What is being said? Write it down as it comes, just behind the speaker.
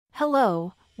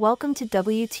Hello, welcome to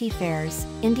WTfares,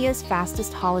 India's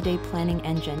fastest holiday planning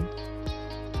engine.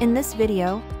 In this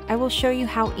video, I will show you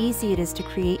how easy it is to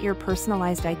create your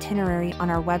personalized itinerary on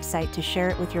our website to share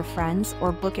it with your friends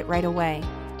or book it right away.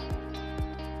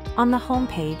 On the home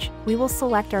page, we will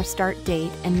select our start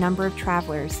date and number of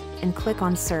travelers, and click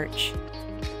on Search.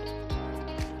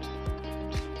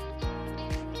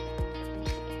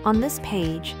 On this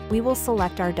page, we will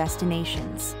select our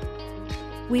destinations.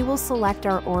 We will select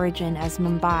our origin as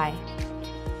Mumbai.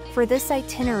 For this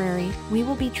itinerary, we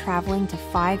will be traveling to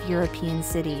 5 European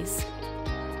cities.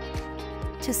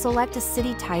 To select a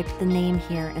city, type the name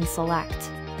here and select.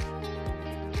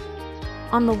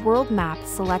 On the world map,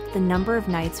 select the number of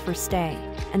nights for stay,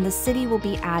 and the city will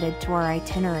be added to our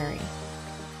itinerary.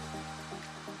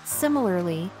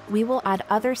 Similarly, we will add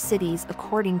other cities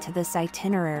according to this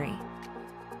itinerary.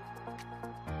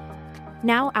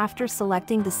 Now, after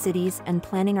selecting the cities and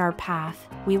planning our path,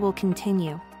 we will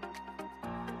continue.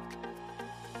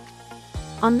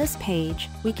 On this page,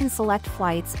 we can select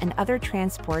flights and other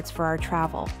transports for our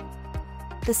travel.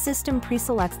 The system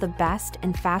pre-selects the best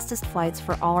and fastest flights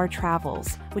for all our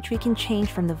travels, which we can change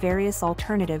from the various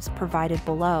alternatives provided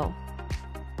below.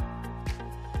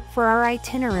 For our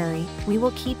itinerary, we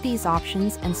will keep these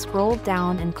options and scroll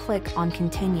down and click on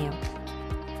Continue.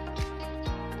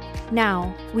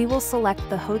 Now, we will select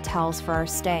the hotels for our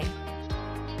stay.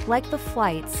 Like the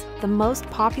flights, the most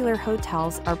popular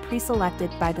hotels are pre-selected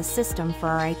by the system for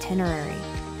our itinerary.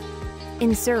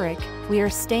 In Zurich, we are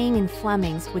staying in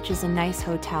Fleming's, which is a nice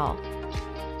hotel.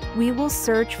 We will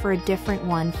search for a different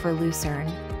one for Lucerne.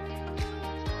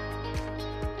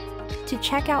 To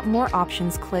check out more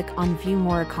options, click on View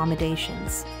More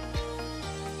Accommodations.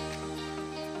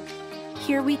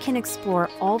 Here we can explore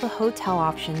all the hotel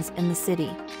options in the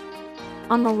city.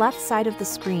 On the left side of the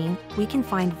screen, we can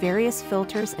find various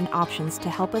filters and options to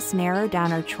help us narrow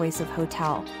down our choice of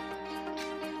hotel.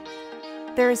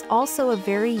 There is also a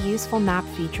very useful map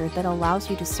feature that allows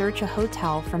you to search a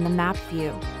hotel from the map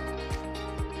view.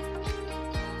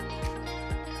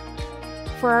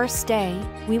 For our stay,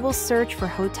 we will search for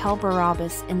Hotel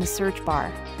Barabbas in the search bar.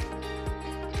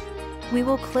 We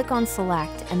will click on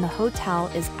Select and the hotel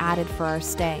is added for our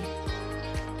stay.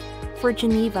 For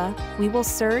Geneva, we will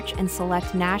search and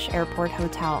select Nash Airport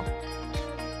Hotel.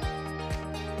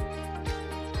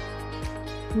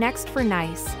 Next, for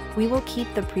Nice, we will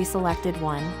keep the pre-selected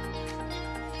one.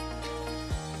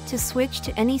 To switch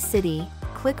to any city,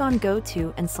 click on Go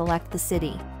To and select the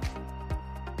city.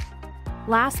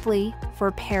 Lastly, for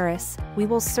Paris, we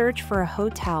will search for a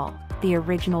hotel, the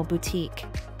Original Boutique.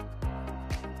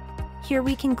 Here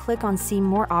we can click on See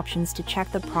More options to check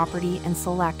the property and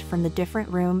select from the different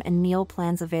room and meal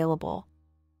plans available.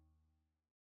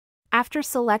 After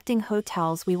selecting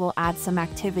hotels, we will add some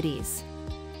activities.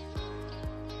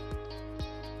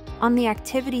 On the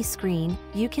activity screen,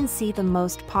 you can see the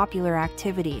most popular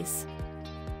activities.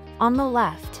 On the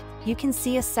left, you can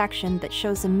see a section that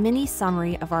shows a mini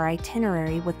summary of our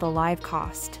itinerary with the live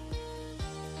cost.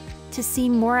 To see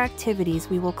more activities,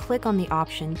 we will click on the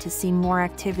option to see more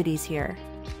activities here.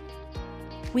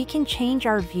 We can change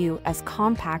our view as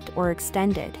compact or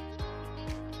extended.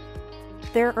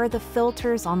 There are the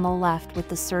filters on the left with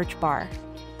the search bar.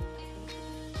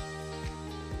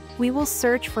 We will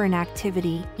search for an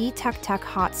activity, Tuk-Tuk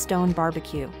Hot Stone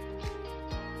Barbecue.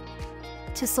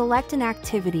 To select an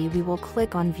activity, we will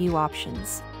click on View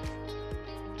Options.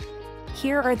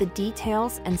 Here are the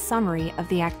details and summary of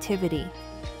the activity.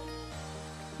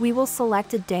 We will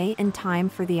select a day and time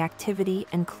for the activity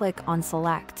and click on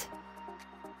Select.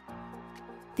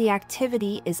 The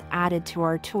activity is added to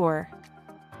our tour.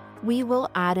 We will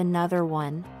add another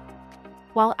one.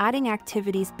 While adding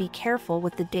activities, be careful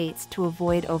with the dates to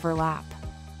avoid overlap.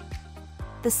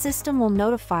 The system will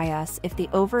notify us if the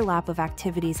overlap of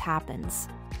activities happens.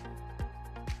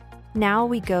 Now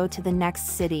we go to the next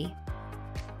city.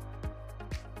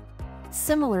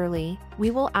 Similarly,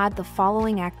 we will add the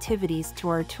following activities to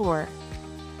our tour.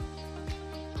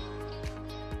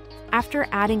 After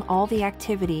adding all the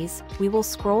activities, we will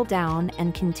scroll down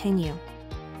and continue.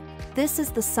 This is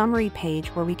the summary page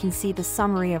where we can see the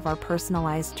summary of our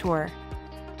personalized tour.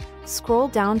 Scroll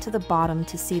down to the bottom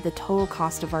to see the total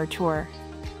cost of our tour.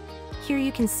 Here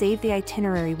you can save the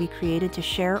itinerary we created to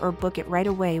share or book it right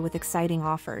away with exciting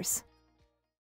offers.